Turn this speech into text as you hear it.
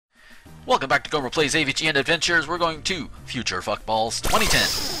Welcome back to Gomer Plays AVGN Adventures. We're going to Future Fuckballs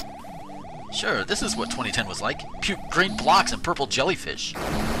 2010. Sure, this is what 2010 was like. Green blocks and purple jellyfish.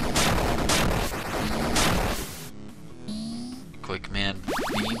 Quick man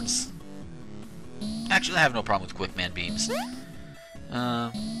beams. Actually, I have no problem with quick man beams.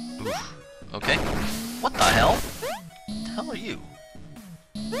 Oof. Okay. What the hell? What the hell are you?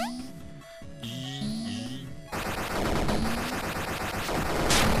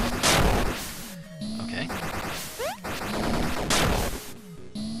 Okay.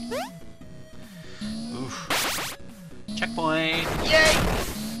 Oof. Checkpoint! Yay!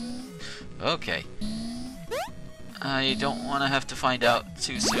 Okay. I don't want to have to find out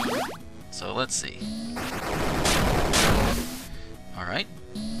too soon. So let's see. Alright.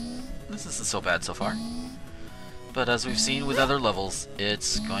 This isn't so bad so far. But as we've seen with other levels,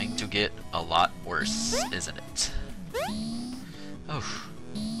 it's going to get a lot worse, isn't it? Oof.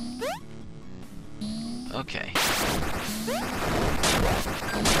 Okay.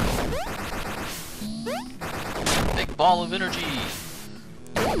 Big ball of energy!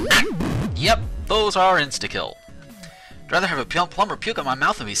 Yep, those are insta-kill. I'd rather have a plumber puke in my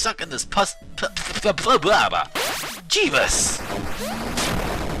mouth than be stuck in this pus... Jeebus!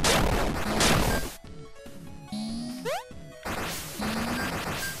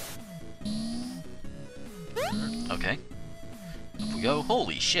 Okay. Up we go.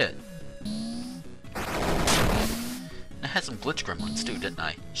 Holy shit. I had some glitch gremlins too, didn't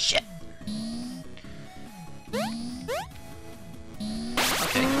I? Shit!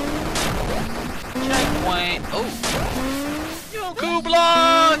 Okay. Checkpoint! Oh! Yoku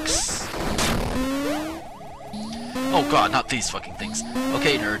blocks! Oh god, not these fucking things.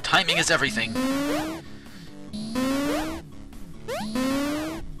 Okay, nerd, timing is everything.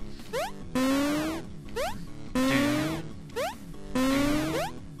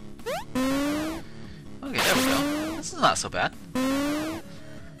 Okay, there we go. This is not so bad.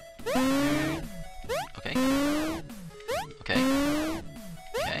 Okay. Okay.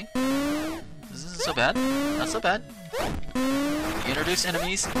 Okay. This isn't so bad. Not so bad. Introduce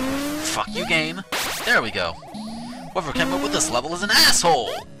enemies. Fuck you, game. There we go. Whoever came up with this level is an asshole!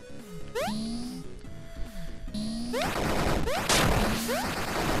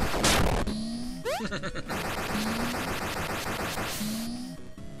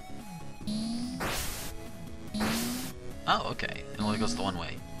 Oh, okay. It only goes the one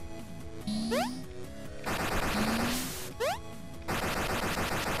way.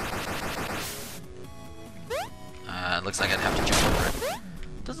 Looks like I'd have to jump over it.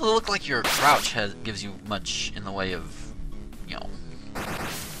 Doesn't look like your crouch gives you much in the way of, you know,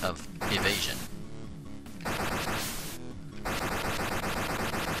 of evasion.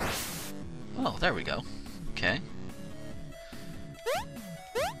 Oh, there we go. Okay.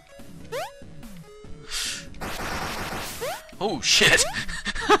 Oh shit!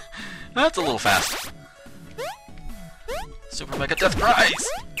 That's a little fast. Super Mega Death Prize!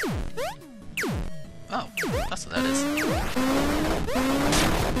 Oh, that's what that is.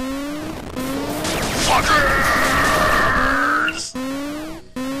 Fuckers!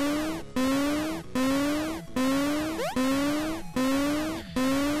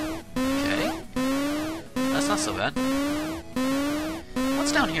 Okay. That's not so bad.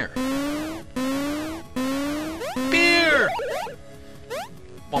 What's down here? Beer!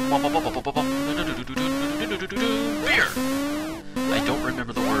 Beer! I don't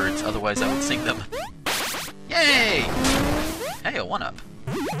remember the words, otherwise I would sing them. Yay! Hey, a 1-up.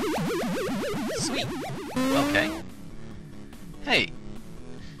 Sweet. Okay. Hey.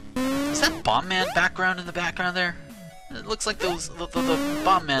 Is that Bomb Man background in the background there? It looks like those the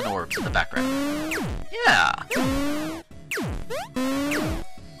Bomb Man orbs in the background. Yeah!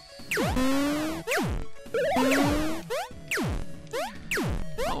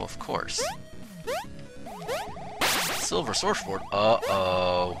 Oh, of course. Silver Sourceboard.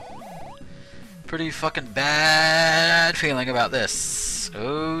 Uh-oh. Pretty fucking bad feeling about this.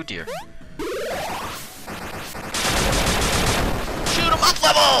 Oh dear. Shoot 'em up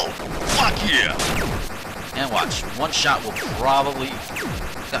level! Fuck yeah! And watch, one shot will probably...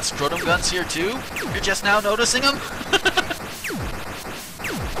 Got scrotum guns here too? You're just now noticing them?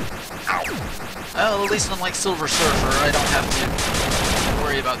 Well, at least unlike Silver Surfer, I don't have to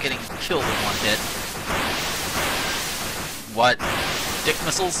worry about getting killed in one hit. What? Dick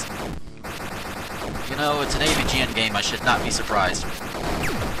missiles? You know, it's an AVGN game, I should not be surprised.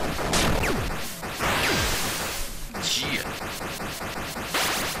 Yeah.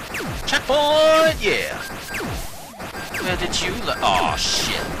 Checkpoint! Yeah! Where did you aw,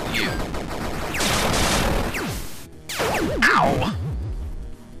 shit, you. Ow!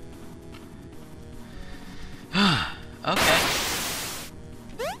 Okay.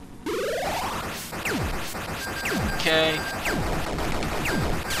 Okay.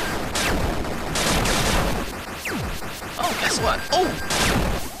 Oh, guess what? Oh!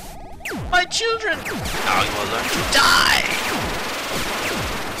 My children! Now you will learn to die!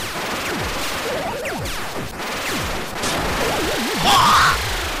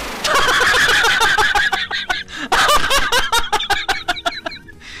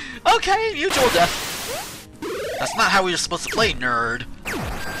 Okay, mutual death. That's not how we were supposed to play, nerd.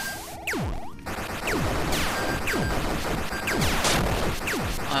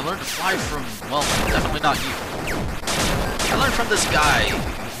 I learned to fly from, well, definitely not you. I learned from this guy.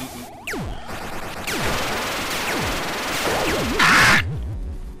 Ah!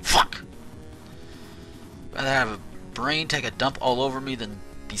 Fuck! Rather have a brain take a dump all over me than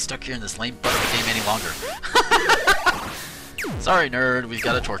be stuck here in this lame butt of a game any longer. Sorry, nerd, we've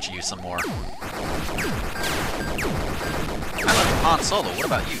got to torture you some more. I left Han Solo, what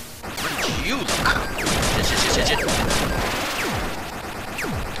about you? Where did you look? Ah! Shit.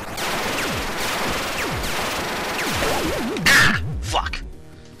 Ah! Fuck!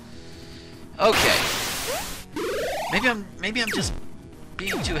 Okay. Maybe I'm just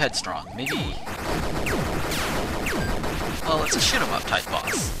being too headstrong. Maybe... Well, it's a shoot-'em-up type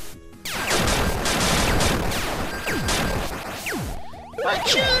boss. My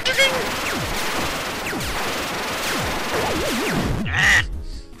children! Ah,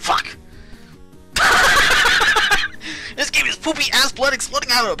 fuck! This game is poopy ass blood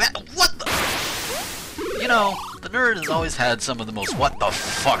exploding out of a bat. What the? You know, the nerd has always had some of the most what the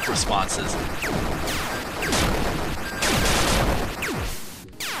fuck responses.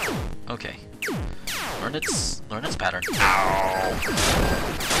 Okay. Learn its pattern. Ow!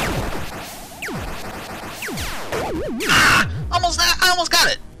 Ah! I almost got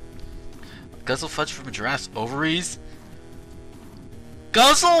it! Guzzle fudge from a giraffe's ovaries?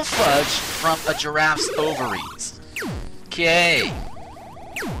 Guzzle fudge from a giraffe's ovaries. Okay.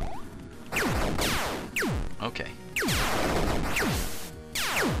 Okay.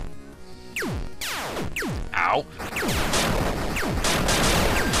 Ow.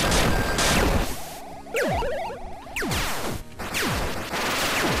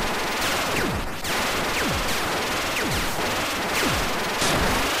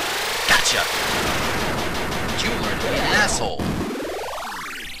 Gotcha! You learned to be an asshole.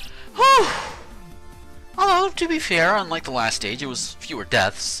 Whew! Although, to be fair, unlike the last stage, it was fewer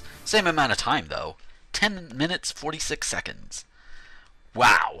deaths. Same amount of time, though. 10 minutes, 46 seconds.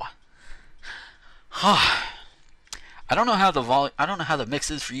 Wow. I don't know how the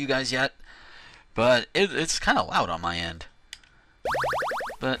mix is for you guys yet, but it's kind of loud on my end.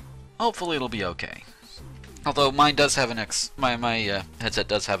 But hopefully it'll be okay. Although mine does have my headset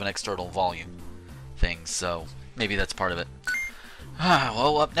does have an external volume thing, so maybe that's part of it.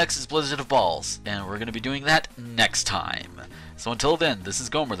 Well, up next is Blizzard of Balls, and we're going to be doing that next time. So until then, this is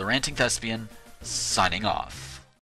Gomer, the Ranting Thespian, signing off.